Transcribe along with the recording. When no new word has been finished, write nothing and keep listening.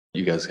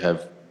You guys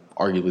have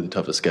arguably the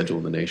toughest schedule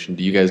in the nation.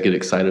 Do you guys get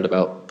excited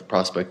about the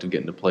prospect of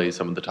getting to play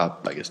some of the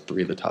top, I guess,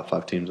 3 of the top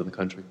 5 teams in the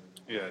country?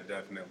 Yeah,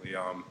 definitely.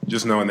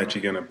 Just knowing that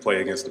you're going to play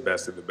against the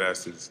best of the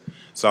best is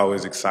it's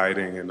always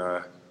exciting, and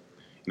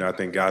I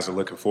think guys are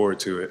looking forward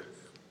to it.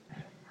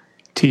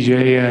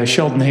 TJ,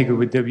 Sheldon Hager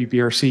with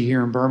WBRC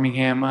here in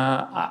Birmingham.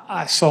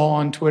 I saw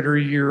on Twitter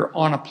you're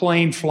on a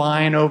plane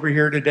flying over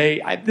here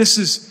today. This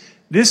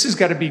has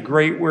got to be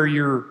great where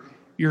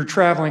you're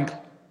traveling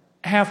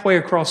halfway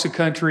across the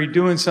country,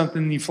 doing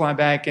something, you fly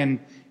back, and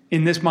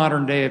in this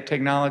modern day of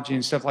technology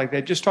and stuff like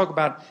that, just talk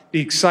about the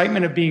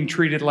excitement of being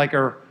treated like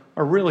a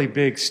really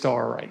big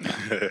star right now.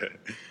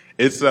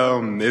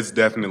 It's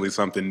definitely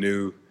something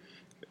new.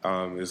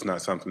 It's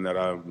not something that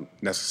I'm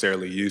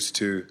necessarily used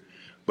to,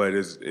 but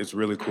it's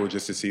really cool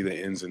just to see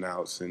the ins and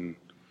outs and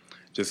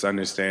just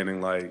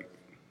understanding like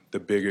the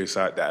bigger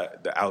side,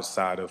 the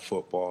outside of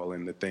football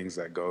and the things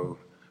that go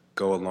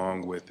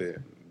along with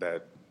it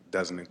that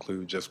doesn't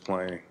include just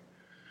playing.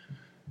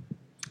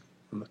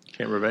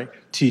 Camera bank.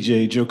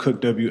 TJ, Joe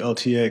Cook,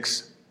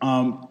 WLTX.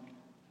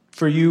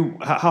 For you,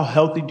 how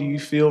healthy do you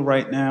feel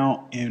right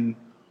now, and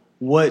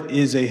what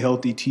is a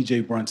healthy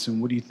TJ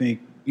Brunson? What do you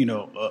think,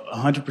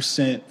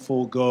 100%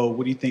 full go,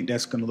 what do you think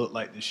that's going to look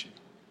like this year?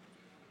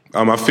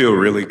 I feel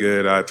really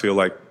good. I feel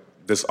like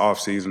this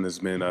offseason has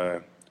been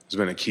a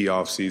key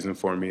offseason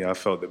for me. I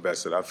felt the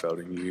best that I've felt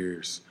in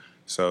years.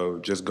 So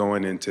just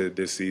going into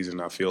this season,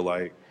 I feel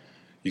like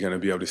you're going to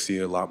be able to see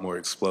a lot more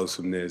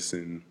explosiveness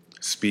and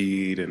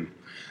speed and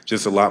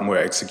just a lot more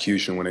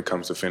execution when it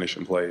comes to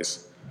finishing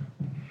plays.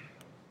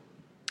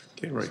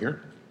 Okay, right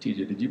here.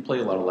 TJ, did you play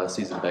a lot of last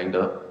season banged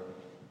up?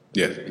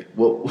 Yeah.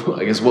 Well,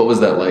 I guess what was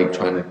that like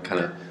trying to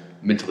kind of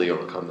mentally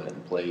overcome that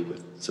and play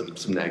with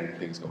some nagging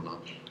things going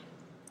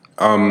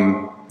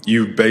on?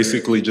 You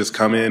basically just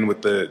come in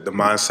with the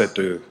mindset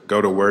to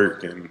go to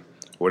work, and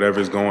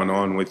whatever's going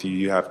on with you,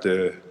 you have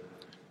to,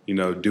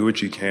 do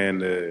what you can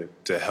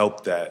to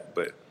help that.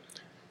 But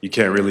you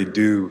can't really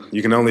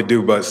you can only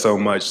do but so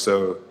much,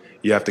 so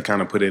you have to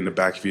kind of put it in the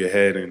back of your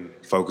head and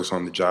focus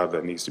on the job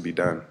that needs to be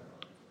done.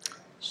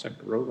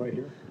 Second row right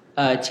here.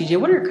 TJ,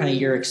 what are kind of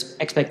your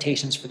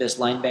expectations for this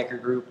linebacker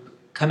group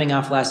coming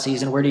off last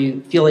season? Where do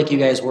you feel like you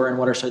guys were, and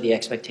what are sort of the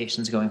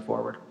expectations going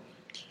forward?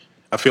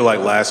 I feel like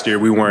last year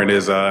we weren't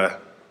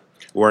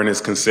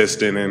as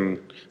consistent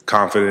and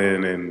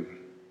confident and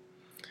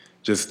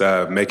just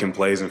making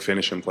plays and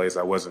finishing plays.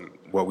 That wasn't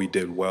what we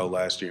did well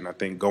last year. And I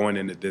think going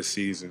into this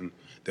season,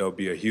 there'll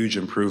be a huge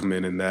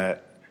improvement in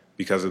that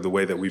because of the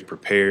way that we've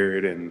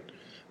prepared and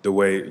the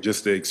way,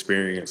 just the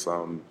experience.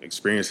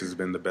 Experience has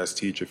been the best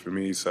teacher for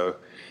me. So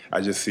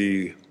I just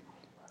see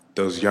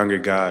those younger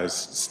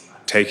guys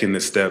taking the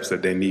steps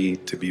that they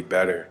need to be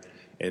better,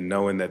 and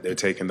knowing that they're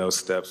taking those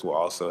steps will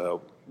also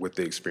help with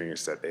the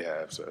experience that they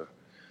have. So,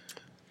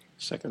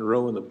 second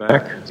row in the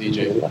back.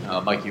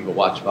 TJ, Mike, you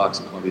watch Fox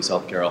in Columbia,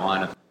 South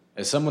Carolina.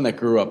 As someone that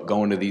grew up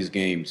going to these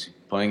games,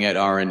 playing at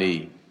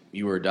R&E,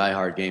 you were a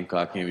diehard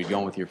Gamecock fan. You're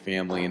going with your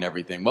family and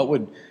everything. What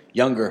would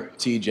younger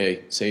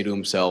TJ say to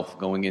himself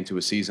going into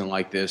a season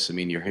like this? I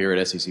mean, you're here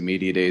at SEC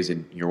Media Days,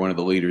 and you're one of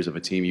the leaders of a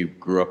team you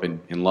grew up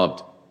and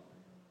loved.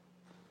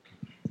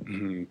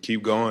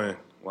 Keep going.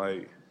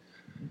 Like,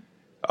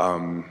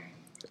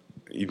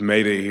 you've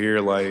made it here.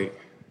 Like,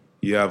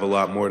 you have a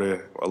lot more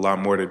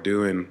to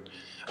do and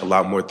a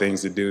lot more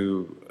things to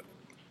do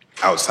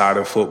outside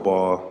of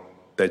football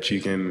that you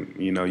can,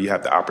 you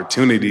have the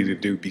opportunity to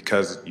do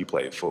because you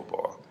played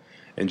football.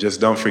 And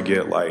just don't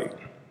forget, like,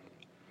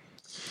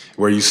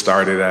 where you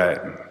started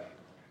at.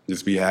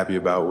 Just be happy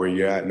about where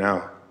you're at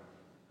now.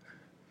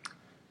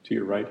 To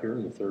your right here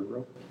in the third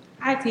row.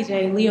 Hi,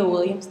 TJ. Leah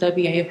Williams,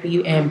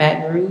 WAFBU and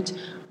Baton Rouge.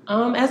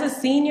 As a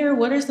senior,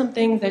 what are some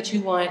things that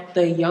you want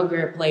the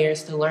younger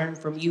players to learn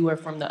from you or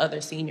from the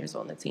other seniors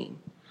on the team?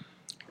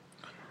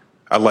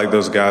 I'd like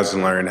those guys to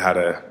learn how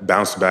to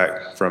bounce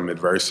back from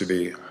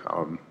adversity.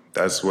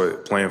 That's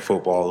what playing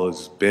football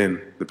has been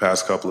the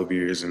past couple of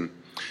years, and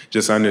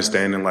just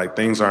understanding like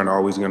things aren't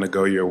always going to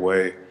go your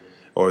way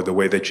or the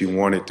way that you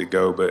want it to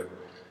go, but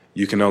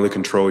you can only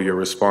control your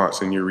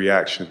response and your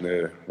reaction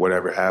to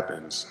whatever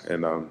happens.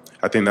 And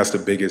I think that's the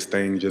biggest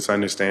thing, just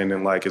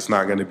understanding like it's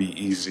not going to be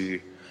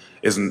easy.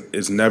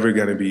 It's never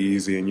going to be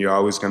easy, and you're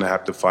always going to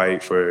have to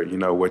fight for,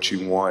 what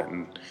you want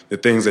and the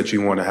things that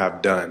you want to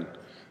have done.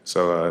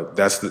 So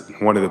that's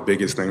one of the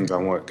biggest things I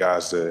want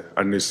guys to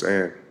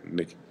understand.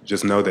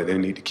 Just know that they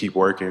need to keep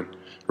working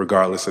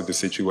regardless of the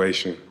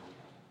situation.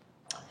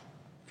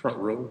 Front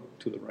row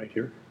to the right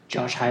here.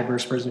 Josh Hyber,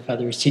 Spurs and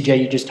Feathers. TJ,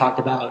 you just talked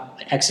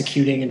about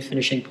executing and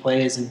finishing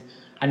plays, and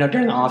I know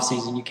during the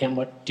offseason you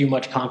can't do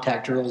much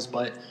contact drills,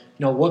 but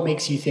what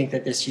makes you think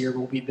that this year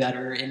will be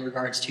better in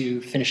regards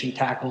to finishing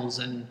tackles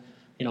and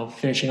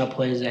finishing up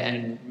plays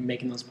and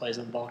making those plays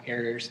on ball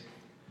carriers?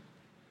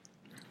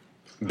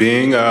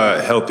 Being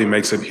healthy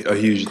makes a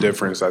huge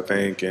difference, I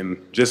think, and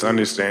just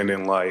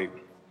understanding like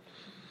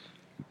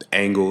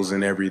angles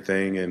and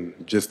everything, and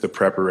just the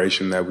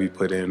preparation that we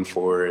put in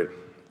for it.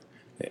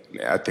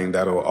 I think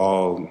that'll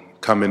all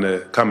come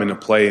into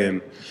play,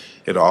 and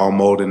it'll all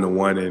mold into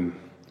one, and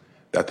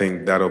I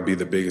think that'll be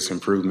the biggest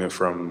improvement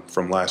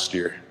from last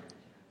year.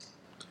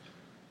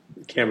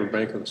 Cameron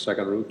Bank on the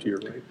second row to your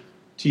right.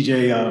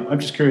 TJ, I'm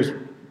just curious,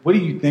 what do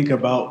you think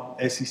about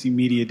SEC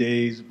Media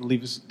Days? I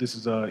believe this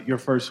is your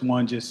first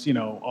one. Just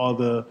all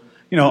the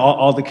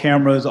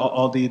cameras,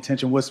 all the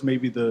attention. What's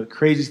maybe the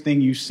craziest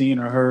thing you've seen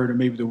or heard, or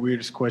maybe the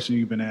weirdest question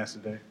you've been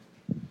asked today?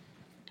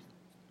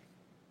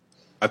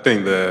 I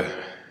think I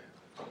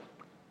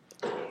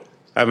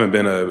haven't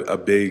been a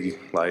big,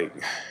 I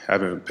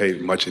haven't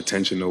paid much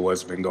attention to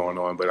what's been going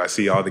on, but I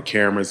see all the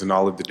cameras and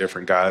all of the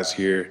different guys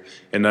here,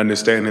 and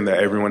understanding that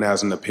everyone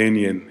has an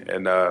opinion,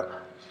 and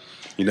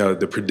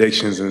the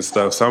predictions and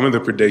stuff. Some of the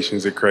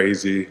predictions are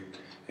crazy,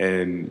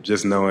 and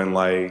just knowing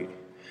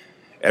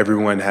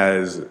everyone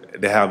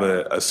they have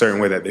a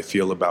certain way that they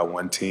feel about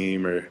one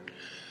team, or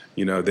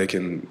they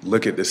can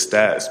look at the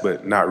stats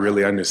but not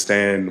really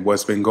understand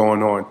what's been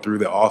going on through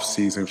the off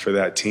season for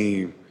that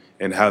team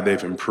and how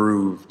they've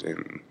improved.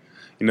 And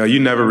you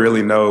never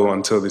really know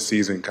until the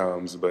season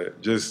comes,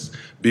 but just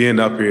being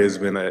up here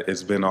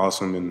it's been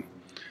awesome, and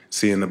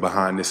seeing the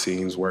behind the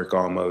scenes work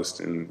almost,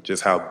 and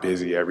just how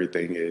busy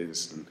everything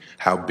is and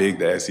how big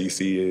the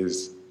SEC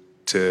is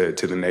to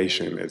the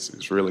nation.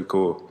 It's really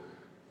cool.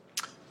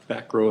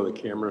 Back row of the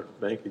camera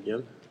bank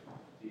again.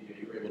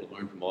 You were able to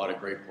learn from a lot of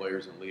great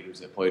players and leaders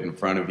that played in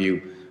front of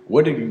you.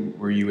 What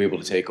were you able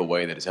to take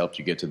away that has helped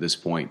you get to this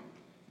point?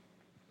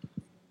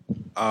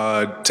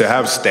 To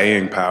have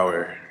staying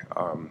power.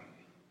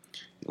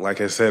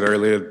 Like I said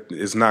earlier,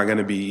 it's not going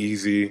to be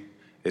easy.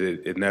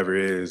 It never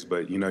is.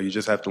 But you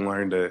just have to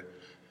learn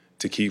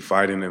to keep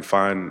fighting and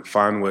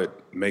find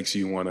what makes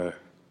you want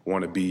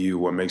to be you,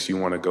 what makes you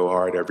want to go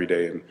hard every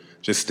day, and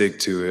just stick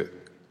to it.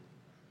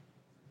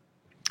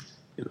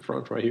 In the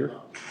front right here.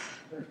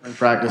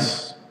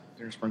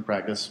 During spring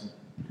practice,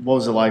 what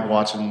was it like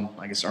watching,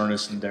 I guess,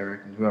 Ernest and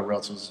Derek and whoever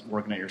else was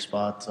working at your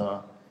spot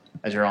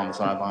as you're on the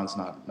sidelines,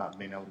 not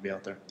being able to be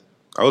out there?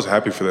 I was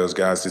happy for those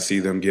guys to see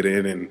them get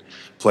in and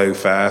play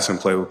fast and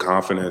play with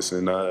confidence,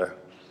 and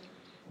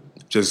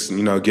just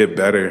get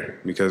better,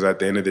 because at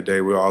the end of the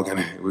day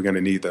we're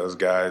gonna need those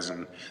guys,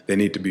 and they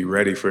need to be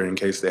ready for it in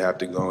case they have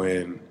to go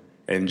in.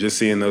 And just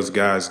seeing those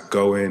guys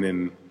go in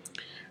and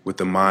with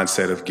the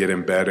mindset of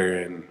getting better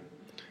and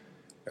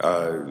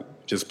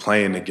just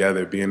playing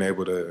together, being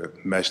able to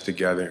mesh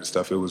together and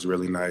stuff, it was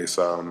really nice.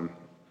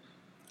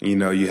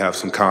 You have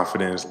some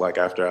confidence,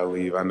 after I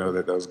leave, I know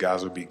that those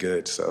guys will be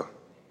good. So,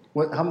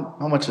 how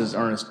much has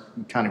Ernest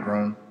kind of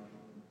grown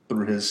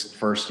through his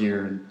first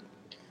year,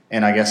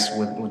 and I guess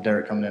with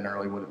Derek coming in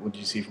early, what did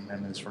you see from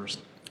him in his first?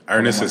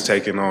 Ernest has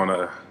taken on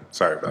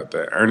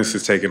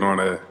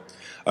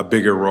a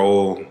bigger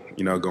role,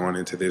 going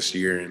into this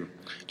year, and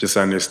just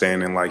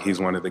understanding he's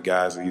one of the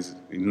guys. He's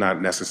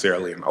not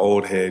necessarily an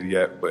old head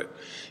yet, but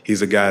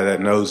he's a guy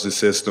that knows the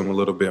system a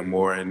little bit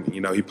more, and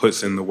he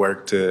puts in the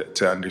work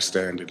to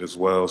understand it as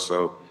well.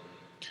 So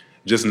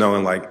just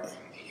knowing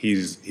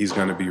he's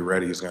going to be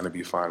ready, he's going to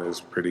be fine is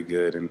pretty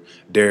good. And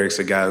Derek's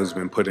a guy who's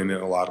been putting in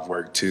a lot of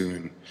work too,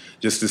 and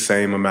just the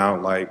same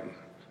amount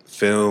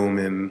film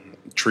and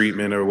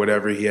treatment or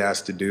whatever he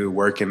has to do,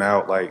 working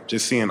out,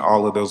 just seeing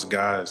all of those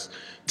guys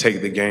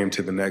take the game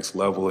to the next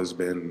level has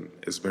been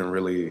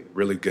really,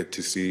 really good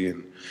to see.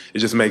 And it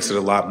just makes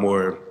it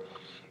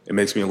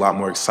makes me a lot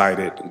more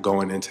excited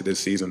going into this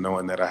season,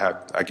 knowing that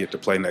I get to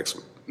play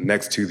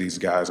next to these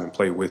guys and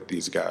play with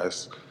these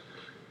guys.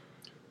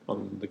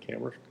 On the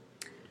camera.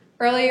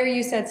 Earlier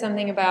you said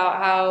something about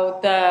how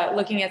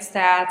looking at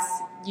stats,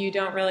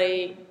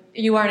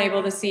 you aren't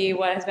able to see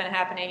what has been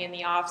happening in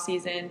the off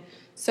season.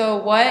 So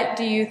what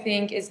do you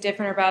think is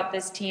different about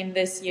this team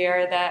this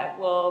year that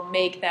will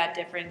make that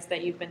difference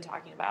that you've been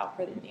talking about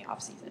in the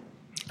off season?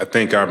 I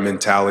think our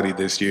mentality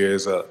this year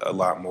is a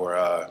lot more.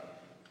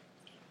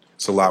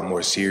 It's a lot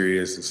more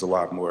serious. It's a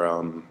lot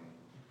more.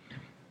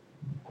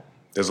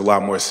 There's a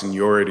lot more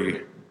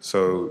seniority.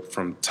 So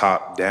from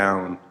top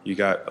down, you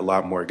got a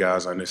lot more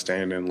guys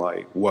understanding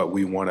what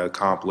we want to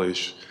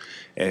accomplish,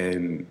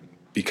 and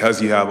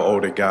because you have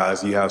older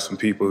guys, you have some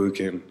people who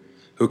can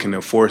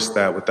enforce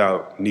that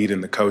without needing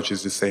the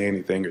coaches to say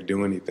anything or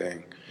do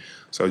anything.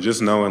 So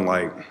just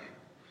knowing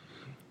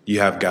you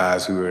have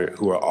guys who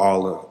are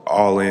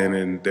all in,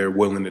 and they're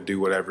willing to do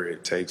whatever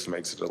it takes,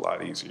 makes it a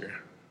lot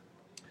easier.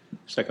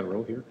 Second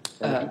row here.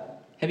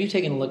 Have you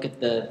taken a look at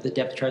the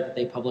depth chart that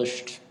they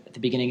published at the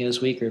beginning of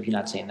this week, or have you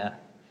not seen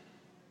that?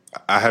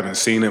 I haven't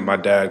seen it. My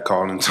dad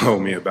called and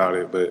told me about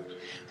it, but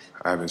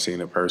I haven't seen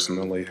it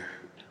personally.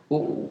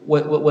 Well,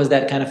 what was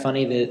that kind of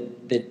funny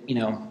that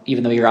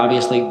even though you're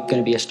obviously going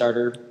to be a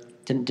starter,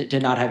 to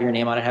not have your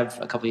name on it, have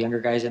a couple of younger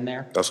guys in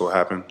there? That's what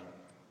happened.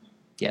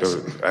 Yes.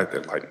 I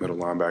did middle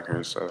linebacker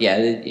and stuff. Yeah,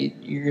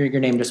 your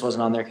name just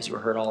wasn't on there because you were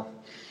hurt all.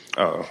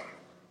 Oh.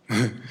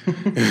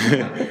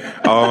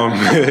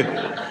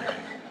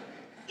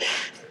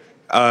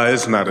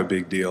 It's not a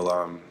big deal.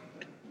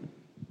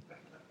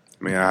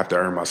 I have to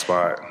earn my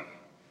spot.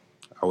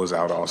 I was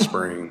out all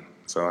spring,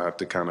 so I have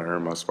to kind of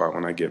earn my spot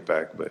when I get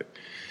back. But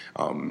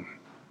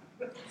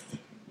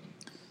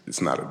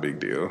it's not a big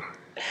deal.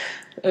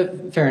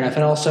 Fair enough.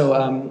 And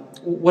also,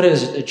 what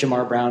has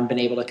Jamar Brown been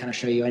able to kind of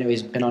show you? I know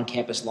he's been on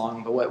campus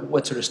long, but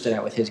what sort of stood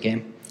out with his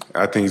game?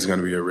 I think he's going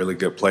to be a really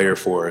good player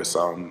for us.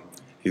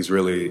 He's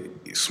really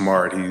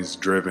smart. He's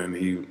driven.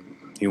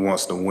 He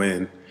wants to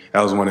win.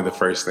 That was one of the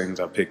first things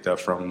I picked up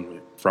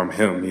from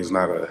him. He's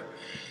not a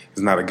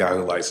guy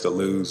who likes to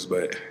lose,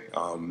 but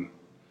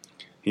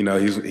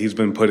he's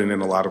been putting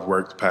in a lot of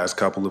work the past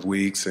couple of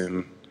weeks,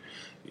 and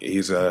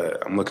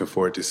I'm looking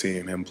forward to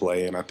seeing him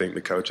play, and I think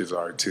the coaches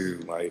are too.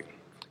 Like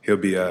he'll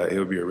be a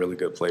really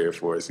good player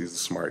for us. He's a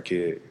smart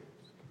kid.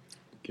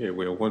 Okay,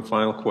 we have one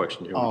final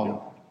question. Here we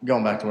go.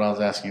 Going back to what I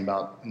was asking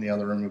about in the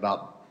other room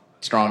about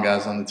strong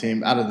guys on the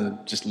team, out of the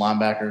just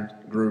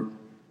linebacker group,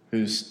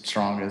 who's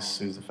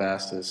strongest, who's the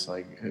fastest,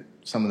 like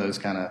some of those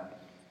kind of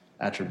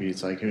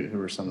attributes, like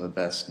who are some of the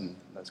best and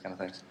those kind of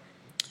things?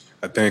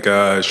 I think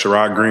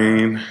Sherrod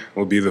Green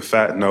will be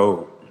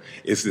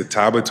it's the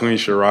tie between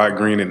Sherrod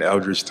Green and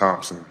Eldridge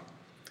Thompson.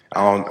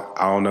 I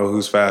don't know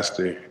who's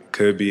faster.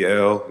 Could be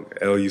L.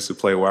 L used to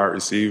play wide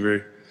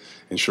receiver,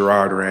 and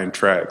Sherrod ran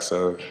track.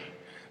 So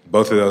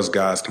both of those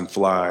guys can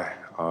fly.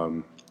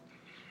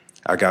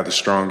 I got the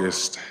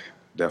strongest.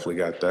 Definitely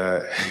got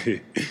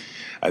that.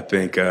 I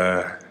think.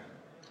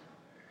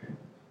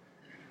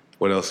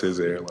 What else is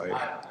there?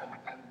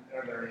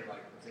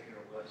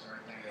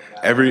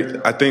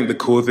 I think the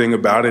cool thing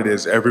about it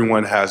is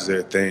everyone has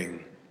their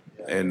thing,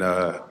 and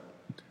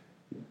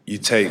you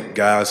take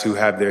guys who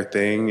have their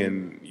thing,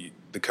 and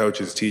the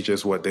coaches teach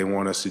us what they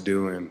want us to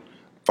do and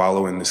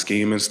following the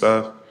scheme and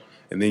stuff.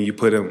 And then you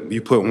put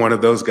one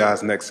of those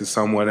guys next to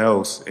someone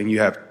else, and you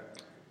have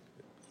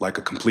like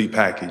a complete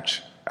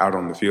package out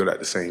on the field at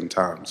the same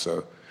time.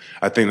 So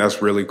I think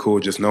that's really cool,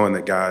 just knowing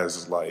that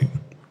guys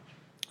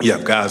you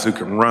have guys who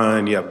can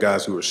run, you have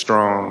guys who are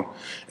strong,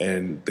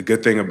 and the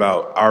good thing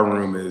about our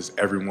room is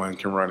everyone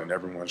can run and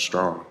everyone's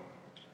strong.